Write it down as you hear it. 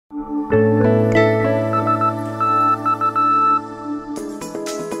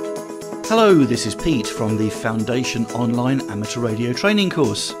Hello, this is Pete from the Foundation Online Amateur Radio Training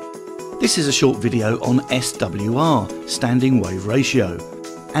course. This is a short video on SWR, Standing Wave Ratio,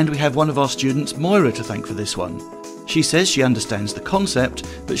 and we have one of our students, Moira, to thank for this one. She says she understands the concept,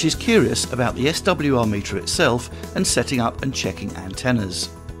 but she's curious about the SWR meter itself and setting up and checking antennas.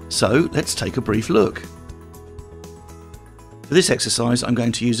 So let's take a brief look. For this exercise I'm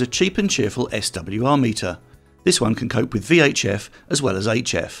going to use a cheap and cheerful SWR meter. This one can cope with VHF as well as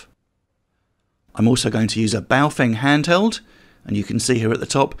HF. I'm also going to use a Baofeng handheld, and you can see here at the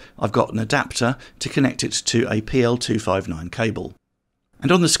top I've got an adapter to connect it to a PL259 cable.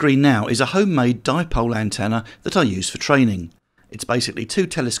 And on the screen now is a homemade dipole antenna that I use for training. It's basically two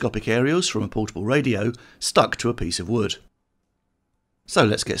telescopic aerials from a portable radio stuck to a piece of wood. So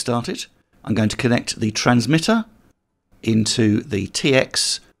let's get started. I'm going to connect the transmitter into the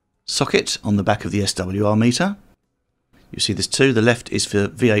TX socket on the back of the SWR meter. You see there's two, the left is for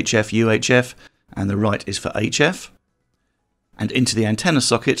VHF, UHF, and the right is for HF. And into the antenna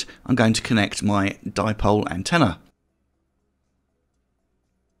socket I'm going to connect my dipole antenna.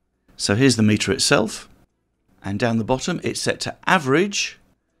 So here's the meter itself, and down the bottom it's set to average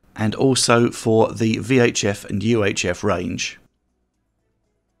and also for the VHF and UHF range.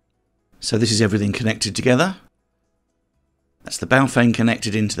 So this is everything connected together. That's the Baofeng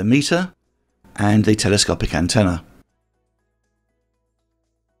connected into the meter and the telescopic antenna.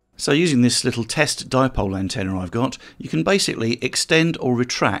 So using this little test dipole antenna I've got, you can basically extend or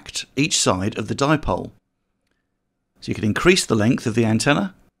retract each side of the dipole. So you can increase the length of the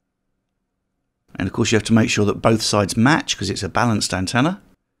antenna, and of course you have to make sure that both sides match because it's a balanced antenna.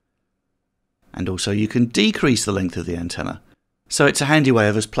 And also you can decrease the length of the antenna. So it's a handy way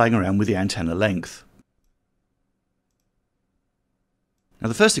of us playing around with the antenna length. Now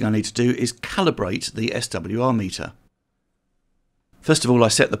the first thing I need to do is calibrate the SWR meter. First of all I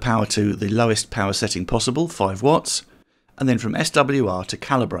set the power to the lowest power setting possible, 5 watts, and then from SWR to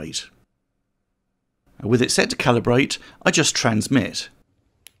calibrate. And with it set to calibrate, I just transmit.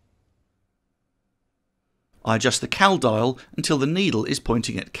 I adjust the cal dial until the needle is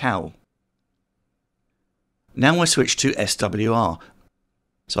pointing at cal. Now I switch to SWR.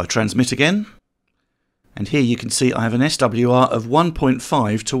 So I transmit again. And here you can see I have an SWR of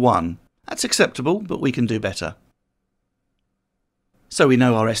 1.5 to 1. That's acceptable, but we can do better. So we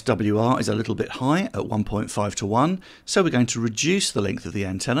know our SWR is a little bit high at 1.5 to 1, so we're going to reduce the length of the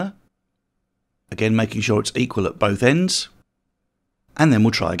antenna. Again, making sure it's equal at both ends. And then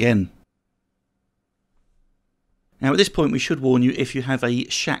we'll try again. Now at this point we should warn you if you have a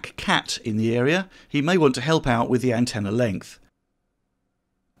shack cat in the area, he may want to help out with the antenna length.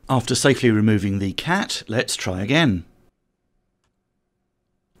 After safely removing the cat, let's try again.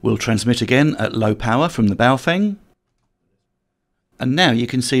 We'll transmit again at low power from the Baofeng. And now you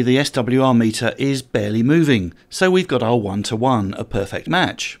can see the SWR meter is barely moving, so we've got our 1-to-1, a perfect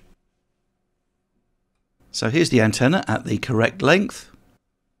match. So here's the antenna at the correct length.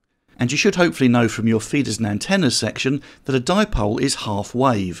 And you should hopefully know from your feeders and antennas section that a dipole is half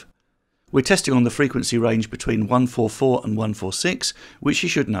wave. We're testing on the frequency range between 144 and 146, which you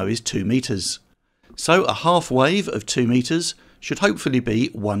should know is 2 meters. So a half wave of 2 meters should hopefully be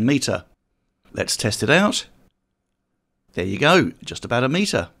 1 meter. Let's test it out. There you go, just about a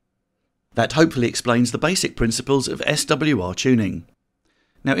meter. That hopefully explains the basic principles of SWR tuning.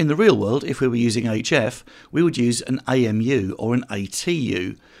 Now in the real world, if we were using HF, we would use an AMU or an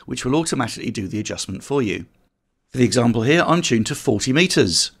ATU, which will automatically do the adjustment for you. For the example here, I'm tuned to 40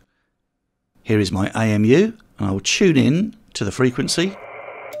 meters. Here is my AMU, and I will tune in to the frequency.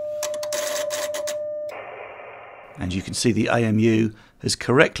 And you can see the AMU has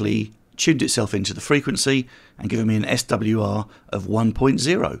correctly tuned itself into the frequency and given me an SWR of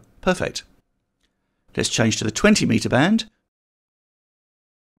 1.0. Perfect. Let's change to the 20 meter band.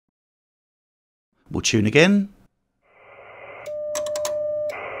 We'll tune again.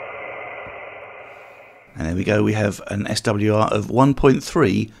 And there we go, we have an SWR of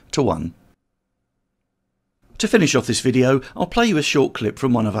 1.3 to 1. To finish off this video, I'll play you a short clip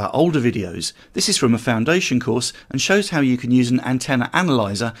from one of our older videos. This is from a foundation course and shows how you can use an antenna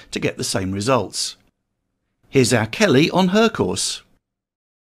analyzer to get the same results. Here's our Kelly on her course.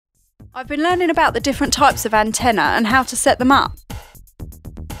 I've been learning about the different types of antenna and how to set them up.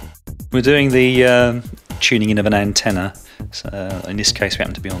 We're doing the tuning in of an antenna. So in this case we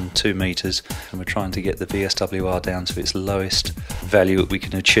happen to be on 2 meters and we're trying to get the VSWR down to its lowest value that we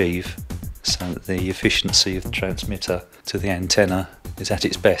can achieve, so that the efficiency of the transmitter to the antenna is at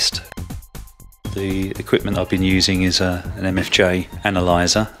its best. The equipment I've been using is an MFJ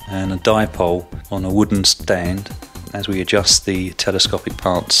analyzer and a dipole on a wooden stand As we adjust the telescopic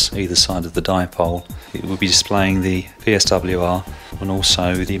parts either side of the dipole, it will be displaying the VSWR and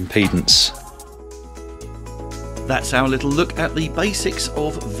also the impedance. That's our little look at the basics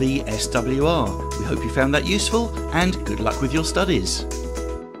of VSWR. We hope you found that useful, and good luck with your studies.